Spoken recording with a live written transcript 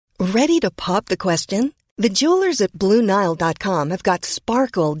Ready to pop the question? The jewelers at BlueNile.com have got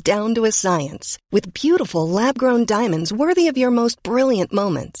sparkle down to a science with beautiful lab-grown diamonds worthy of your most brilliant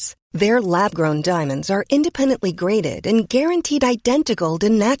moments. Their lab-grown diamonds are independently graded and guaranteed identical to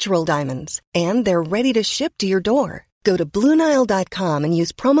natural diamonds, and they're ready to ship to your door. Go to BlueNile.com and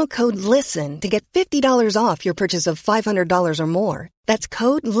use promo code LISTEN to get $50 off your purchase of $500 or more. That's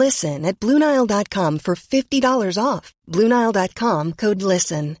code LISTEN at BlueNile.com for $50 off. BlueNile.com, code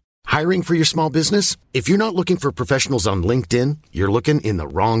LISTEN. Hiring for your small business? If you're not looking for professionals on LinkedIn, you're looking in the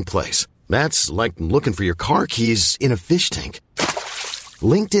wrong place. That's like looking for your car keys in a fish tank.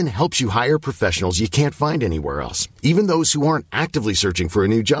 LinkedIn helps you hire professionals you can't find anywhere else, even those who aren't actively searching for a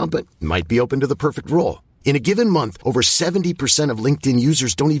new job but might be open to the perfect role. In a given month, over 70% of LinkedIn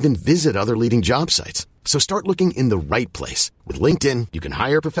users don't even visit other leading job sites. So start looking in the right place. With LinkedIn, you can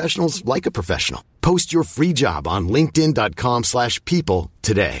hire professionals like a professional. Post your free job on linkedin.com/people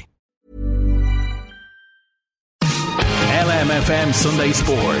today. LMFM Sunday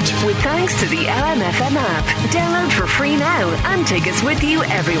Sport. With thanks to the LMFM app. Download for free now and take us with you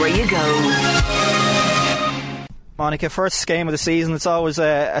everywhere you go. Monica, first game of the season, it's always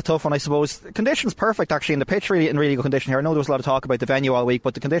a tough one, I suppose. The conditions perfect, actually, and the pitch really in really good condition here. I know there was a lot of talk about the venue all week,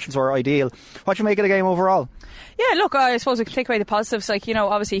 but the conditions were ideal. What do you make of the game overall? Yeah, look, I suppose we can take away the positives. Like, you know,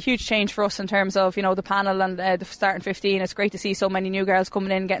 obviously a huge change for us in terms of, you know, the panel and the starting 15. It's great to see so many new girls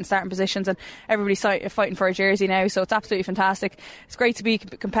coming in, getting starting positions, and everybody's fighting for a jersey now, so it's absolutely fantastic. It's great to be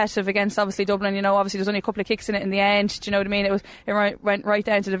competitive against, obviously, Dublin. You know, obviously there's only a couple of kicks in it in the end. Do you know what I mean? It went right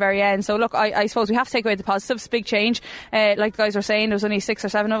down to the very end. So look, I suppose we have to take away the positives. Big change. Like the guys were saying, there was only 6 or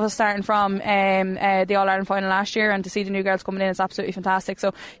 7 of us starting from the All-Ireland final last year, and to see the new girls coming in, it's absolutely fantastic.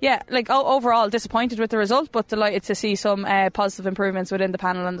 So yeah, like overall disappointed with the result, but delighted to see some positive improvements within the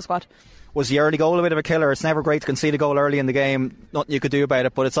panel and the squad. Was the early goal a bit of a killer? It's never great to concede a goal early in the game. Nothing you could do about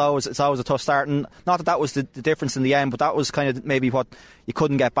it, but it's always a tough start. And not that was the difference in the end, but that was kind of maybe what you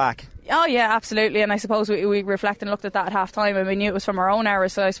couldn't get back. Oh yeah, absolutely. And I suppose we reflected and looked at that at half time, and we knew it was from our own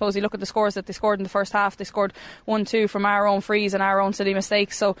errors. So I suppose you look at the scores that they scored in the first half. They scored 1-2 from our own frees and our own silly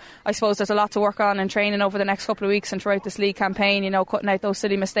mistakes. So I suppose there's a lot to work on in training over the next couple of weeks and throughout this league campaign, you know, cutting out those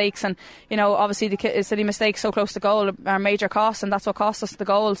silly mistakes. And, you know, obviously the silly mistakes so close to goal are major costs, and that's what cost us the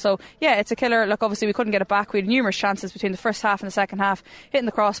goal. So yeah, it's a killer. Look, obviously we couldn't get it back. We had numerous chances between the first half and the second half, hitting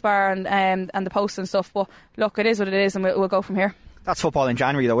the crossbar and the post and stuff. But look, it is what it is, and we'll go from here. That's football in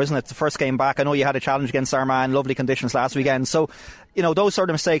January, though, isn't it? It's the first game back. I know you had a challenge against Armagh, lovely conditions last weekend. So, you know, those sort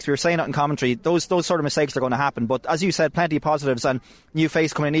of mistakes, we were saying it in commentary, those sort of mistakes are going to happen. But as you said, plenty of positives, and new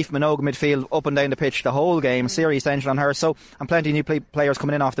face coming in, Aoife Minogue midfield, up and down the pitch the whole game, serious tension on her. So, and plenty of new players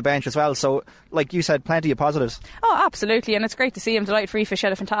coming in off the bench as well. So, like you said, plenty of positives. Oh, absolutely, and it's great to see him. Delighted for Aoife. She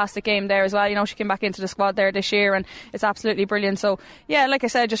had a fantastic game there as well. You know, she came back into the squad there this year, and it's absolutely brilliant. So, yeah, like I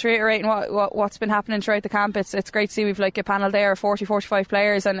said, just reiterating what's been happening throughout the camp. It's great to see we've like a panel there of 40-45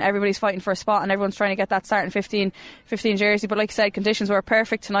 players, and everybody's fighting for a spot, and everyone's trying to get that starting 15 jersey. But like I said, conditions were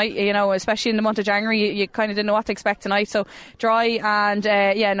perfect tonight, you know, especially in the month of January. You kind of didn't know what to expect tonight, so dry, and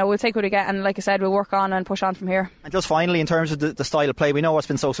we'll take what we get, and like I said, we'll work on and push on from here. And just finally, in terms of the style of play, we know what's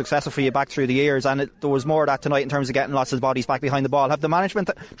been so successful for you back through the years, and there was more of that tonight in terms of getting lots of bodies back behind the ball. Have the management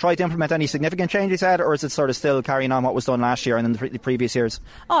tried to implement any significant changes, Ed, or is it sort of still carrying on what was done last year and in the previous years?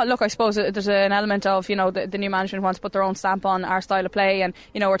 Oh, look, I suppose there's an element of, you know, the new management wants to put their own stamp on our style of play, and,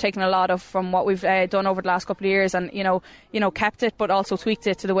 you know, we're taking a lot of from what we've done over the last couple of years, and, you know, kept it, but also tweaked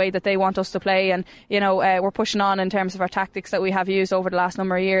it to the way that they want us to play. And, you know, we're pushing on in terms of our tactics that we have used over the last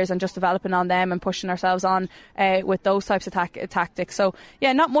number of years, and just developing on them and pushing ourselves on with those types of tactics. So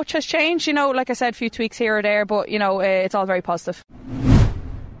yeah, not much has changed, you know, like I said, a few tweaks here or there, but, you know, it's all very positive.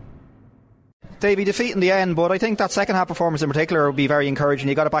 Davey, defeat in the end, but I think that second half performance in particular will be very encouraging.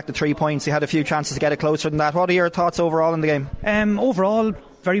 You got it back to 3 points, you had a few chances to get it closer than that. What are your thoughts overall in the game? Overall,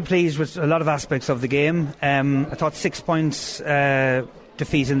 very pleased with a lot of aspects of the game. I thought 6 points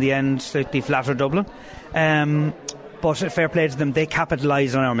defeat in the end slightly flattered Dublin, but fair play to them, they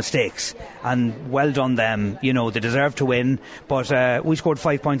capitalised on our mistakes, and well done them. You know, they deserve to win, but we scored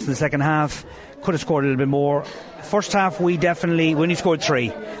 5 points in the second half, could have scored a little bit more. First half we only scored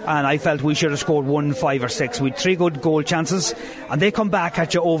 3, and I felt we should have scored 1, 5 or 6. We had 3 good goal chances, and they come back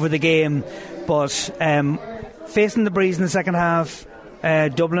at you over the game. But facing the breeze in the second half,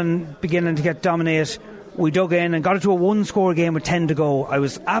 Dublin beginning to get dominate, we dug in and got it to a 1-score game with 10 to go. I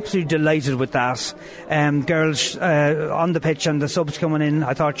was absolutely delighted with that. Girls on the pitch and the subs coming in,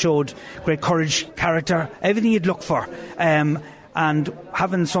 I thought showed great courage, character, everything you'd look for. And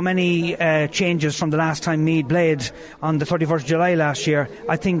having so many changes from the last time Meath played on the 31st of July last year,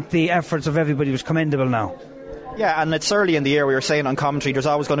 I think the efforts of everybody was commendable now. Yeah, and it's early in the year. We were saying on commentary there's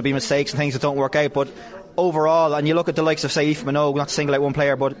always going to be mistakes and things that don't work out, but overall, and you look at the likes of, say, Aoife Minogue, not to single out one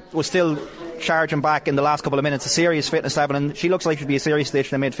player, but was still charging back in the last couple of minutes, a serious fitness level, and she looks like she'd be a serious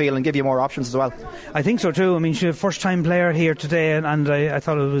addition in midfield and give you more options as well. I think so too. I mean, she's a first time player here today, and I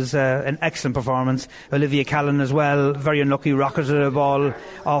thought it was an excellent performance. Olivia Callan as well, very unlucky, rocketed a ball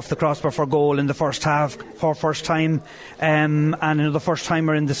off the crossbar for goal in the first half for first time, and another first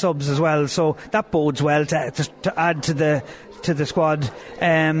timer in the subs as well, so that bodes well to add to the squad,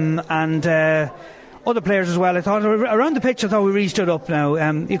 and other players as well. I thought around the pitch, I thought we really stood up now.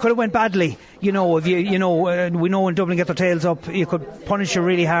 You could have went badly, if we know when Dublin get their tails up, you could punish you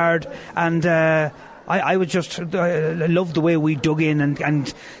really hard, and I would just love the way we dug in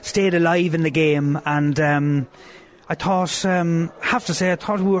and stayed alive in the game, and I thought, have to say, I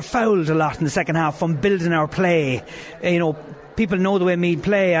thought we were fouled a lot in the second half from building our play. People know the way Meath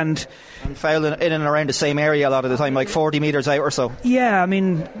play, and fouled in and around the same area a lot of the time, like 40 metres out or so. Yeah, I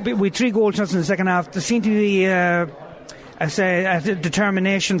mean, with 3 goal chances in the second half, there seemed to be a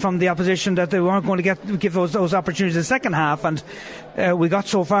determination from the opposition that they weren't going to give those opportunities in the second half, and we got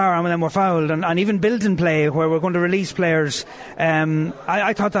so far and then we're fouled, and even building play where we're going to release players.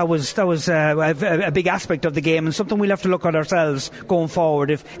 I thought that was a big aspect of the game, and something we'll have to look at ourselves going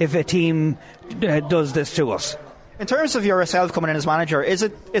forward if a team does this to us. In terms of yourself coming in as manager, is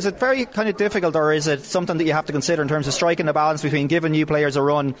it very kind of difficult, or is it something that you have to consider in terms of striking the balance between giving new players a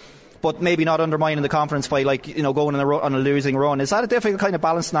run but maybe not undermining the confidence by going on a losing run? Is that a difficult kind of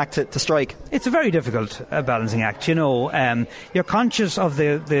balancing act to strike? It's a very difficult balancing act. You're conscious of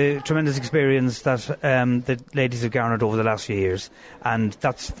the tremendous experience that the ladies have garnered over the last few years, and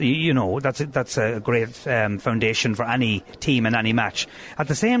that's a great foundation for any team and any match. At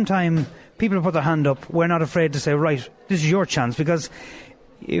the same time, people put their hand up. We're not afraid to say, right, this is your chance, because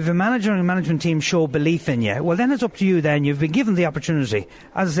if a manager and a management team show belief in you, well, then it's up to you then. You've been given the opportunity.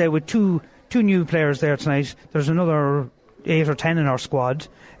 As I say, with two new players there tonight, there's another 8 or 10 in our squad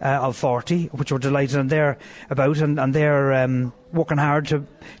of 40, which we're delighted and they're about, and they're working hard to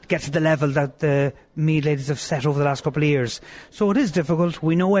get to the level that the Meath ladies have set over the last couple of years. So it is difficult.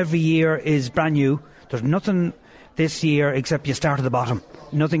 We know every year is brand new. There's nothing this year except you start at the bottom.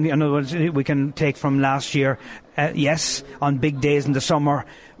 Nothing, in other words, we can take from last year. Yes, on big days in the summer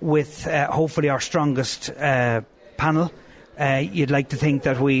with hopefully our strongest panel. You'd like to think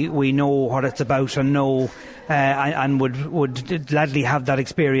that we know what it's about and know and would gladly have that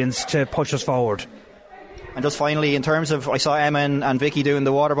experience to push us forward. And just finally, in terms of, I saw Emma and Vicky doing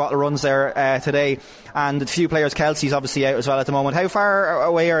the water bottle runs there today, and a few players. Kelsey's obviously out as well at the moment. How far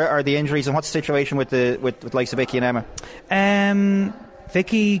away are the injuries, and what's the situation with the likes of Vicky and Emma?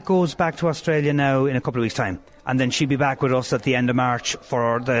 Vicky goes back to Australia now in a couple of weeks' time, and then she'll be back with us at the end of March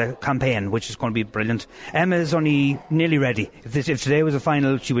for the campaign, which is going to be brilliant. Emma is only nearly ready. If today was a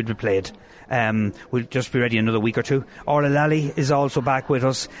final, she would be played. We'll just be ready in another week or two. Orla Lally is also back with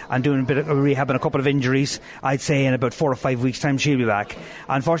us and doing a bit of rehab and a couple of injuries. I'd say in about 4 or 5 weeks' time she'll be back.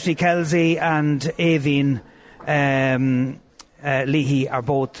 Unfortunately, Kelsey and Aveen Leahy are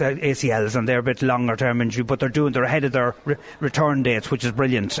both ACLs, and they're a bit longer term injury, but they're ahead of their return dates, which is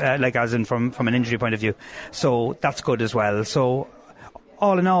brilliant, as in from an injury point of view. So that's good as well. So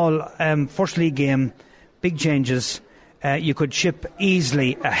all in all, first league game, big changes. You could ship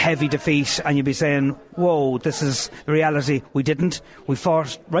easily a heavy defeat and you'd be saying, whoa, this is the reality. We didn't. We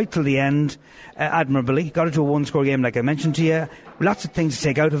fought right till the end admirably. Got into a 1-score game, like I mentioned to you. Lots of things to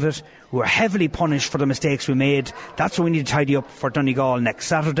take out of it. We were heavily punished for the mistakes we made. That's what we need to tidy up for Donegal next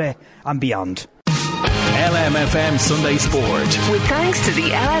Saturday and beyond. LMFM Sunday Sport. With thanks to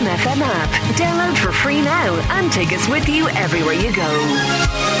the LMFM app. Download for free now and take us with you everywhere you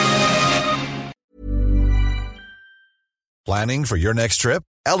go. Planning for your next trip?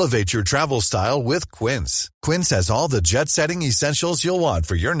 Elevate your travel style with Quince. Quince has all the jet-setting essentials you'll want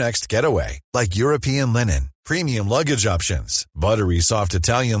for your next getaway, like European linen, premium luggage options, buttery soft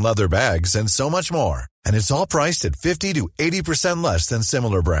Italian leather bags, and so much more. And it's all priced at 50 to 80% less than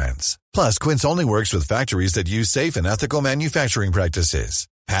similar brands. Plus, Quince only works with factories that use safe and ethical manufacturing practices.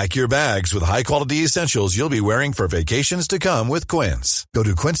 Pack your bags with high-quality essentials you'll be wearing for vacations to come with Quince. Go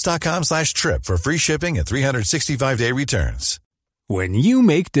to quince.com/trip for free shipping and 365-day returns. When you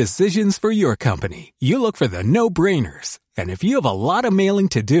make decisions for your company, you look for the no-brainers. And if you have a lot of mailing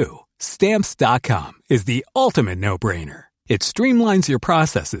to do, Stamps.com is the ultimate no-brainer. It streamlines your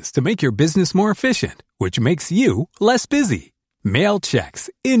processes to make your business more efficient, which makes you less busy. Mail checks,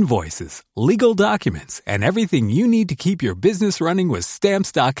 invoices, legal documents, and everything you need to keep your business running with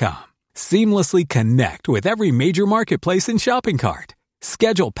Stamps.com. Seamlessly connect with every major marketplace and shopping cart.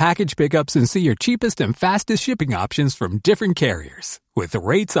 Schedule package pickups and see your cheapest and fastest shipping options from different carriers, with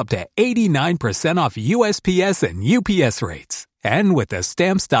rates up to 89% off USPS and UPS rates. And with the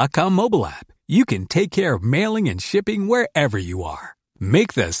Stamps.com mobile app, you can take care of mailing and shipping wherever you are.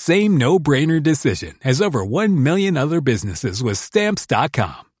 Make the same no-brainer decision as over 1 million other businesses with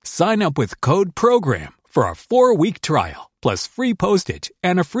Stamps.com. Sign up with code PROGRAM for a 4-week trial, plus free postage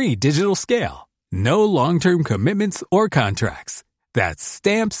and a free digital scale. No long-term commitments or contracts. That's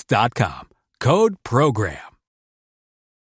Stamps.com. Code PROGRAM.